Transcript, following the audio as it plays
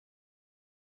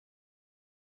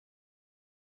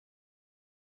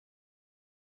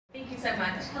Thank you so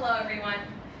much. Hello, everyone.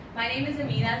 My name is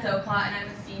Amina Zoklat, and I'm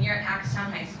a senior at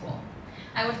Hackstown High School.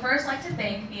 I would first like to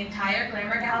thank the entire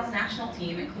Glamour Gals national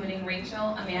team, including Rachel,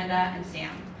 Amanda, and Sam,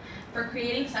 for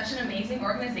creating such an amazing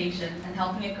organization and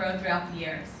helping it grow throughout the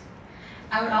years.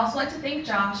 I would also like to thank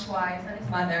Josh Wise and his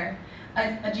mother,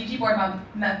 a GG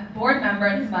board member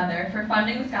and his mother, for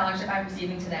funding the scholarship I'm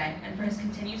receiving today, and for his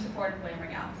continued support of Glamour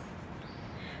Gals.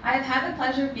 I have had the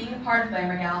pleasure of being a part of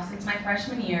Glamour Gals since my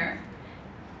freshman year,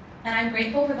 and I'm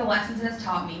grateful for the lessons it has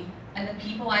taught me and the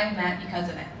people I have met because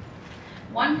of it.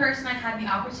 One person I had the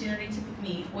opportunity to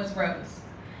meet was Rose.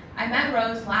 I met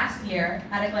Rose last year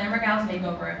at a Glamour Gals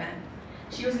makeover event.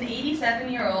 She was an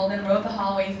 87-year-old and rode the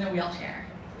hallways in a wheelchair.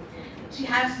 She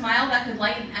had a smile that could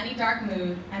lighten any dark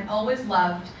mood and always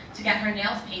loved to get her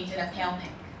nails painted a pale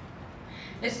pink.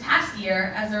 This past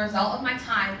year, as a result of my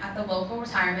time at the local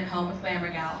retirement home with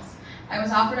Glamour Gals, I was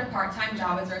offered a part-time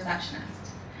job as a receptionist.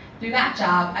 Through that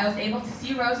job, I was able to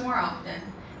see Rose more often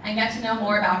and get to know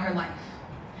more about her life.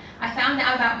 I found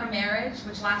out about her marriage,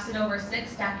 which lasted over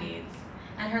 6 decades,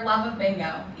 and her love of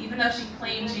bingo, even though she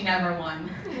claimed she never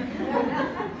won.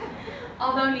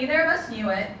 Although neither of us knew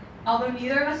it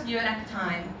at the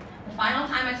time, the final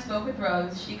time I spoke with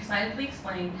Rose, she excitedly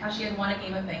explained how she had won a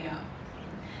game of bingo.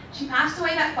 She passed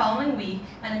away that following week,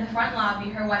 and in the front lobby,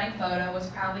 her wedding photo was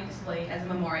proudly displayed as a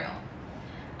memorial.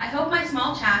 I hope my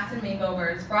small chats and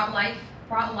makeovers brought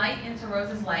light into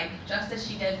Rose's life, just as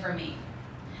she did for me.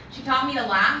 She taught me to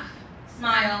laugh,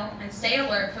 smile, and stay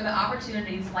alert for the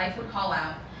opportunities life would call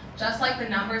out, just like the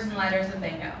numbers and letters of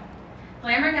bingo.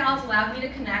 Glamour Gals allowed me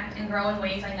to connect and grow in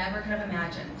ways I never could have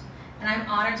imagined, and I'm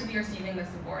honored to be receiving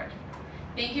this award.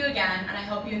 Thank you again, and I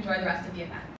hope you enjoy the rest of the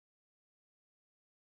event.